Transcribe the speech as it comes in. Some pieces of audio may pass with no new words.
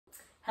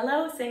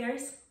Hello,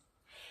 singers.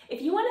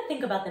 If you want to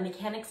think about the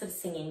mechanics of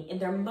singing in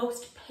their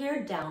most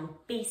pared down,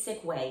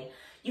 basic way,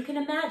 you can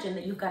imagine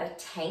that you've got a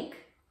tank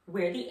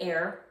where the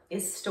air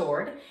is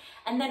stored,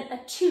 and then a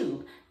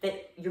tube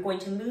that you're going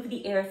to move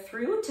the air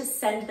through to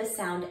send the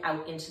sound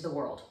out into the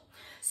world.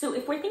 So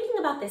if we're thinking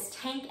about this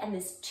tank and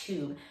this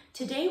tube,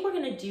 today we're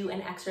going to do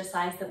an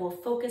exercise that will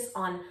focus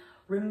on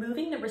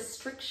removing the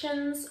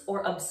restrictions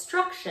or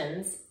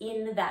obstructions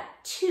in that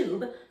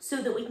tube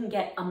so that we can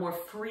get a more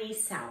free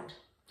sound.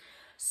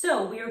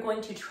 So we are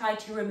going to try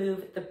to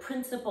remove the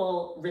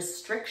principal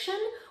restriction,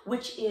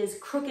 which is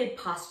crooked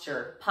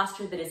posture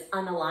that is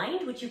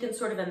unaligned, which you can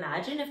sort of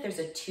imagine if there's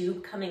a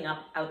tube coming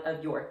up out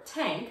of your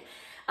tank.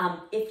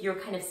 If you're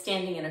kind of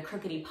standing in a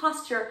crookedy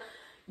posture,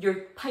 your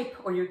pipe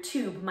or your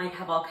tube might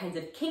have all kinds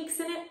of kinks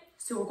in it.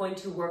 So we're going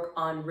to work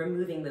on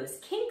removing those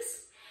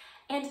kinks.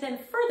 And then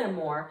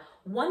furthermore,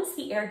 once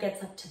the air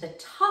gets up to the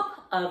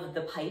top of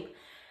the pipe,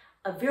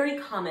 a very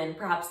common,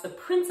 perhaps the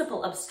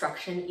principal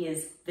obstruction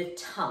is the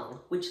tongue,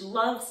 which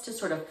loves to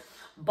sort of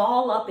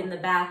ball up in the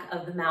back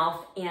of the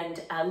mouth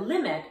and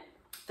limit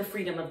the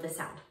freedom of the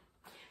sound.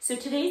 So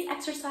today's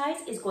exercise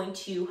is going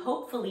to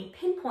hopefully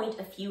pinpoint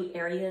a few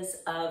areas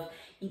of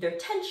either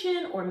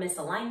tension or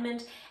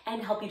misalignment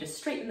and help you to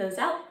straighten those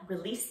out,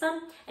 release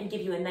them, and give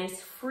you a nice,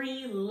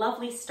 free,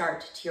 lovely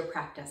start to your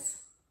practice.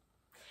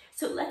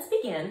 So let's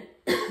begin,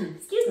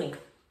 excuse me,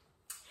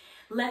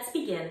 let's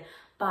begin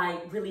by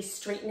really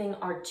straightening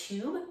our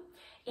tube.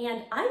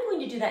 And I'm going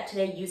to do that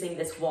today using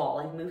this wall.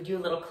 I've moved you a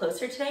little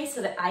closer today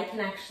so that I can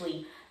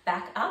actually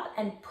back up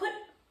and put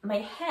my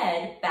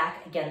head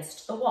back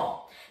against the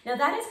wall. Now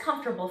that is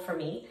comfortable for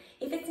me.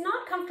 If it's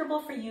not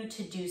comfortable for you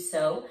to do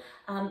so,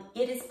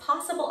 it is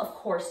possible, of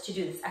course, to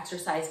do this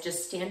exercise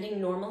just standing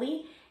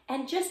normally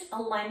and just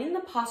aligning the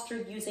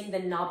posture using the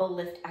knobble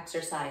lift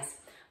exercise.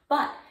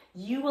 But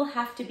you will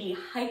have to be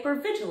hyper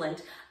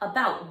vigilant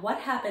about what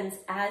happens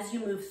as you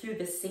move through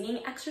the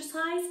singing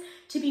exercise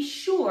to be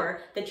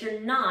sure that you're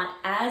not,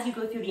 as you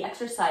go through the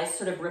exercise,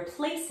 sort of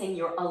replacing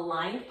your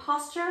aligned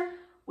posture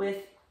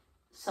with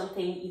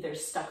something either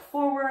stuck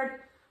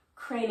forward,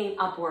 craning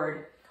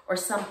upward, or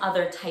some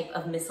other type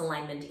of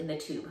misalignment in the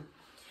tube.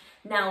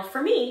 Now,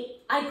 for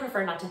me, I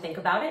prefer not to think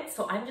about it,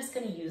 so I'm just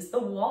going to use the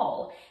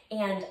wall,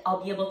 and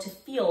I'll be able to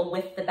feel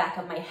with the back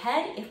of my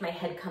head if my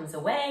head comes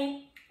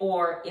away,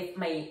 or if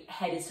my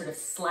head is sort of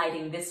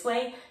sliding this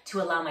way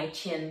to allow my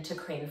chin to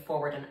crane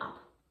forward and up.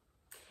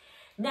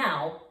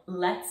 Now,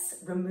 let's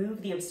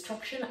remove the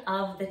obstruction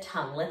of the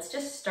tongue. Let's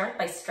just start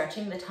by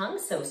stretching the tongue,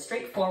 so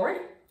straight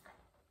forward,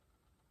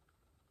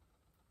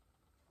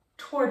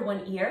 toward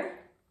one ear,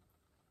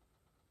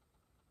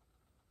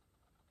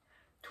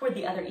 toward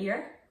the other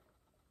ear,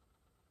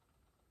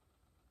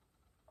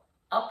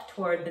 up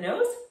toward the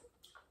nose,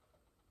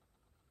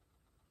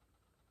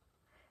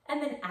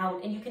 and then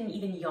out, and you can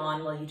even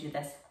yawn while you do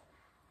this.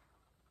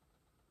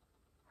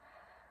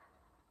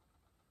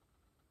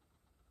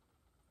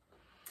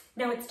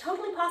 Now, it's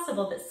totally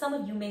possible that some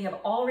of you may have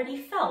already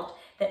felt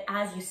that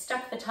as you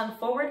stuck the tongue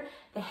forward,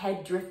 the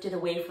head drifted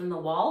away from the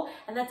wall,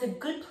 and that's a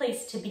good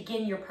place to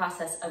begin your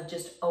process of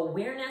just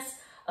awareness,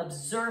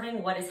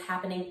 observing what is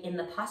happening in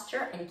the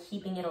posture and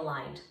keeping it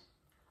aligned.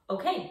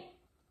 Okay,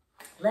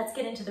 let's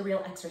get into the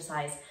real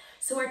exercise.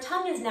 So our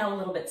tongue is now a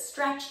little bit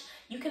stretched.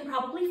 You can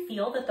probably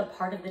feel that the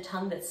part of the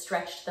tongue that's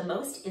stretched the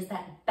most is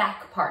that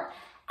back part,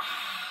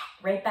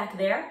 right back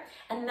there.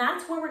 And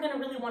that's where we're gonna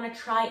really wanna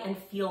try and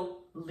feel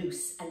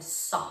loose and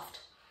soft.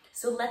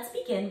 So let's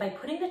begin by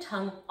putting the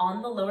tongue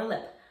on the lower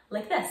lip,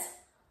 like this.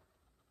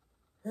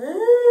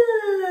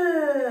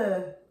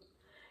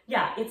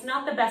 Yeah, it's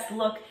not the best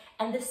look.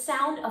 And the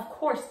sound, of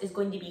course, is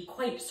going to be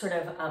quite sort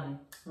of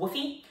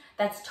woofy.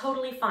 That's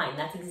totally fine.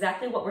 That's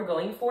exactly what we're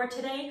going for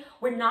today.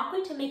 We're not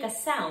going to make a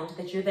sound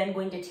that you're then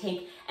going to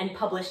take and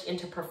publish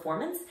into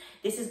performance.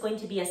 This is going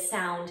to be a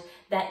sound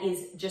that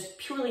is just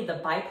purely the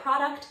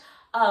byproduct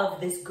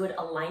of this good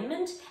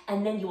alignment,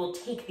 and then you will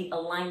take the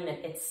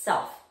alignment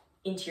itself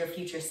into your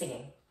future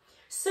singing.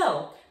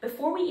 So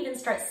before we even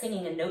start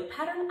singing a note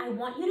pattern, I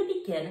want you to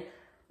begin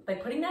by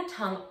putting that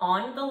tongue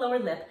on the lower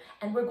lip,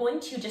 and we're going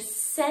to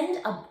just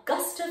send a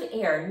gust of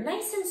air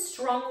nice and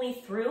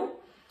strongly through.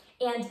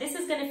 And this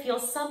is going to feel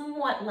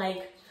somewhat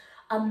like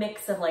a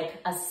mix of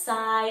like a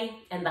sigh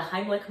and the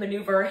Heimlich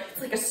maneuver.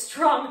 It's like a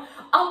strong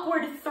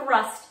upward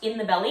thrust in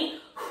the belly,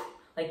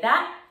 like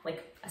that,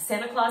 like a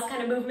Santa Claus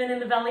kind of movement in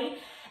the belly.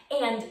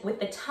 And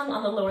with the tongue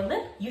on the lower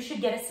lip, you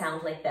should get a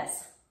sound like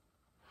this.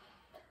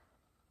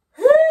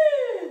 Do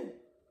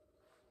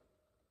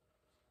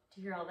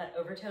you hear all that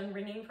overtone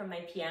ringing from my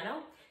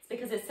piano? It's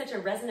because it's such a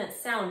resonant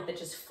sound that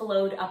just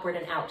flowed upward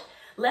and out.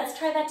 Let's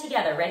try that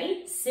together.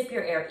 Ready? Sip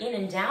your air in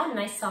and down,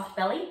 nice soft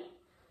belly.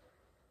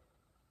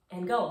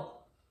 And go.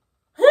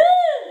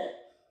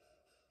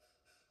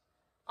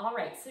 All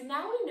right, so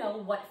now we know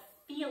what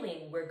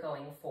feeling we're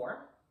going for.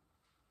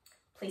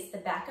 Place the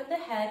back of the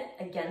head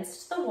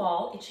against the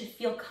wall. It should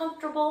feel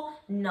comfortable,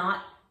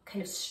 not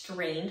kind of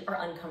strained or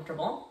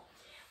uncomfortable.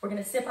 We're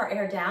gonna sip our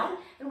air down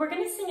and we're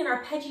gonna sing an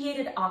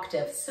arpeggiated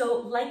octave. So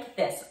like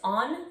this,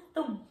 on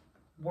the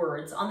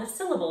words, on the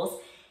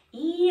syllables,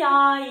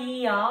 E-I,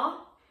 E-ah,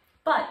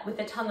 but with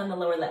the tongue on the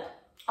lower lip.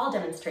 I'll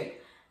demonstrate.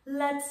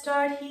 Let's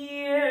start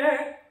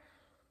here.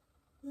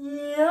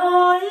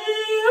 E-I, E-I,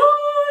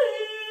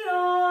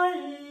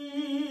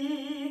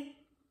 E-I.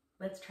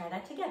 Let's try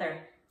that together.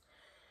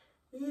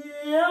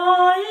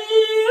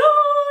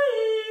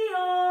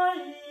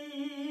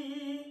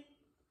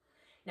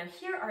 Now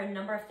here are a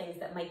number of things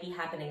that might be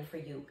happening for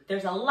you.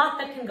 There's a lot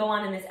that can go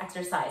on in this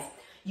exercise.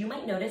 You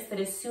might notice that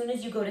as soon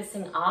as you go to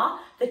sing ah,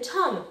 the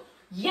tongue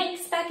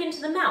yanks back into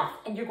the mouth,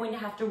 and you're going to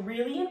have to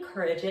really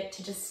encourage it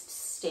to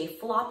just stay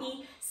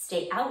floppy,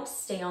 stay out,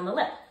 stay on the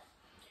lip.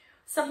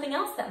 Something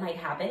else that might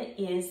happen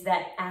is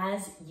that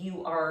as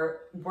you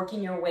are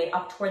working your way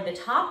up toward the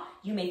top,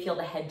 you may feel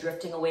the head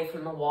drifting away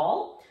from the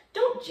wall.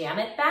 Don't jam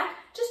it back,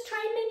 just try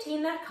and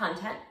maintain that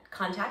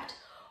contact.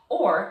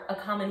 Or, a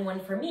common one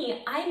for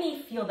me, I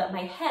may feel that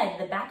my head,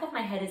 the back of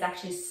my head is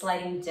actually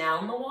sliding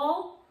down the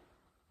wall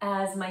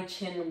as my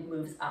chin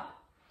moves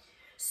up.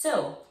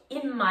 So,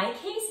 in my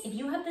case, if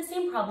you have the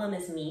same problem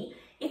as me,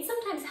 it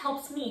sometimes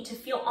helps me to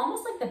feel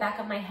almost like the back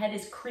of my head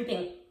is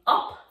creeping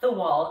up the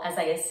wall as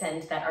I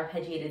ascend that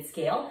arpeggiated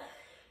scale.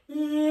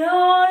 Then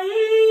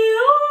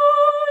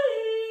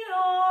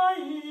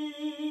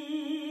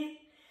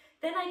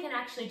I can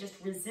actually just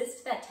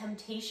resist that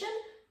temptation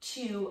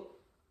to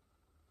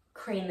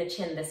crane the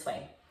chin this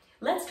way.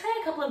 Let's try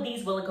a couple of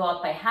these. We'll go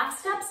up by half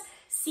steps,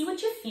 see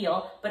what you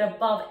feel, but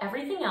above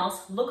everything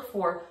else, look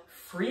for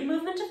free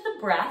movement of the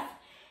breath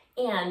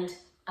and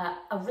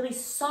a really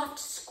soft,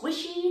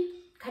 squishy,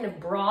 kind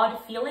of broad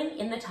feeling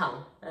in the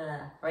tongue,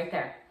 right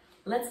there.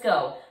 Let's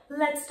go.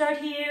 Let's start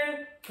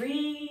here.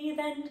 Breathe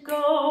and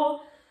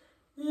go.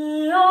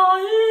 And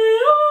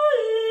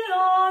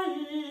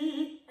here.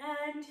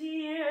 And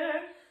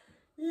here.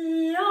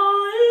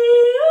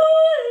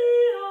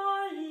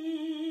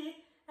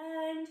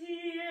 And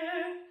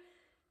here.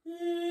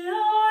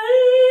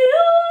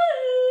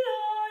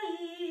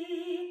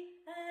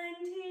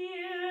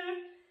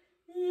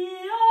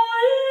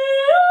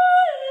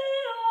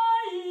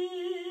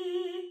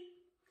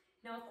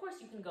 Now, of course,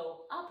 you can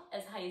go up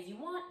as high as you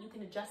want. You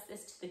can adjust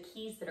this to the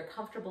keys that are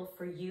comfortable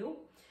for you.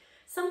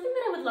 Something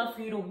that I would love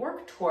for you to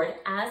work toward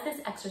as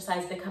this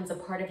exercise becomes a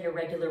part of your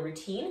regular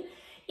routine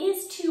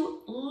is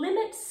to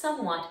limit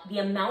somewhat the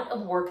amount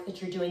of work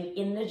that you're doing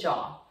in the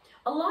jaw.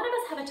 A lot of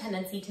us have a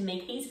tendency to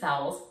make these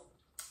vowels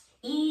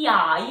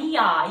E-ya,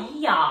 E-ya,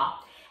 E-ya.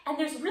 And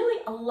there's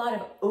really a lot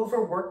of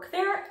overwork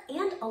there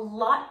and a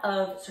lot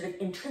of sort of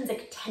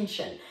intrinsic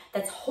tension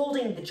that's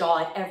holding the jaw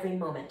at every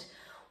moment.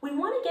 We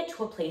want to get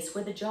to a place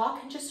where the jaw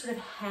can just sort of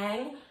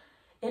hang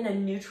in a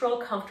neutral,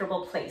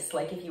 comfortable place,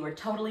 like if you were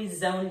totally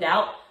zoned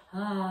out.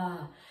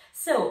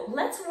 So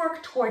let's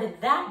work toward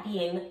that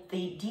being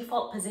the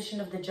default position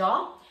of the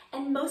jaw.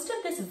 And most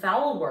of this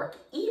vowel work,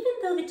 even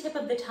though the tip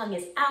of the tongue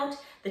is out,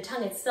 the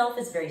tongue itself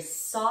is very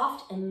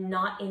soft and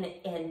not in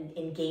an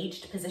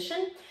engaged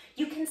position,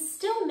 you can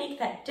still make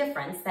that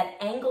difference, that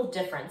angle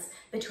difference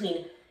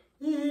between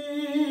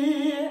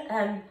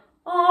and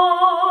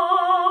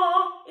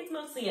it's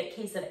mostly a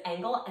case of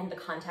angle and the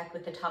contact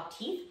with the top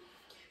teeth.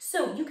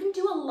 So you can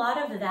do a lot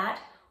of that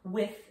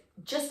with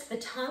just the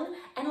tongue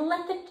and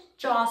let the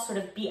jaw sort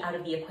of be out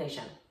of the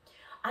equation.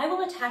 I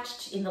will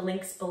attach in the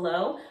links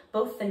below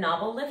both the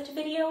novel lift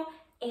video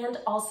and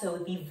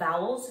also the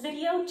vowels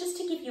video, just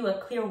to give you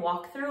a clear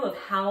walkthrough of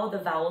how the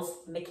vowels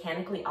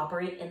mechanically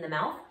operate in the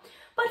mouth.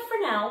 But for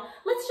now,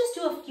 let's just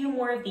do a few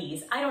more of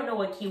these. I don't know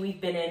what key we've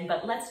been in,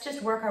 but let's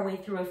just work our way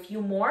through a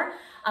few more,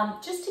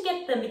 just to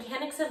get the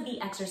mechanics of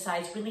the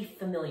exercise really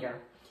familiar.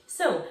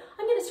 So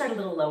I'm going to start a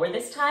little lower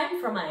this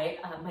time for my,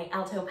 my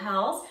alto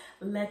pals.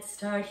 Let's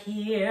start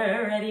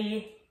here.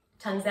 Ready?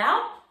 Tongues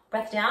out,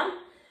 breath down.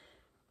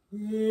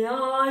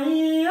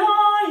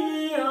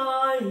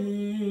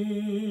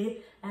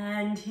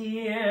 And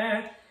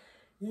here.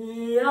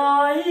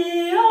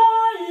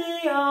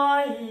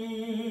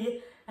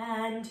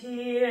 And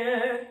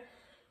here.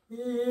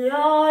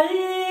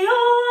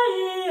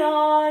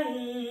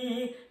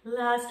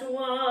 Last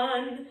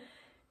one.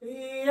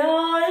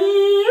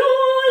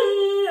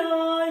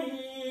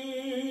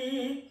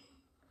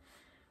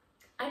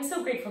 I'm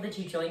so grateful that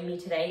you joined me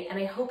today, and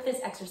I hope this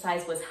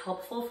exercise was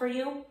helpful for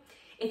you.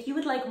 If you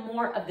would like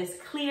more of this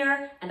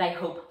clear and I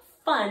hope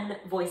fun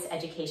voice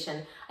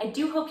education, I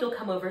do hope you'll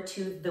come over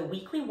to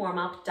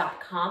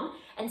theweeklywarmup.com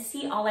and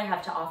see all I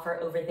have to offer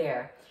over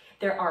there.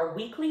 There are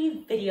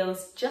weekly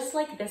videos just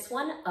like this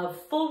one of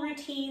full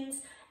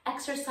routines,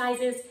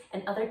 exercises,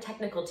 and other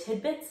technical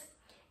tidbits.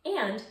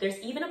 And there's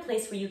even a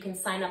place where you can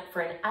sign up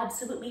for an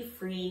absolutely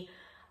free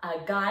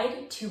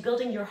guide to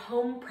building your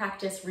home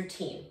practice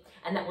routine.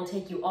 And that will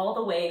take you all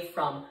the way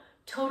from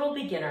total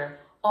beginner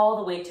all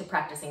the way to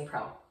practicing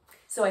pro.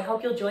 So I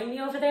hope you'll join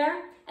me over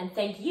there, and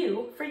thank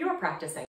you for your practicing.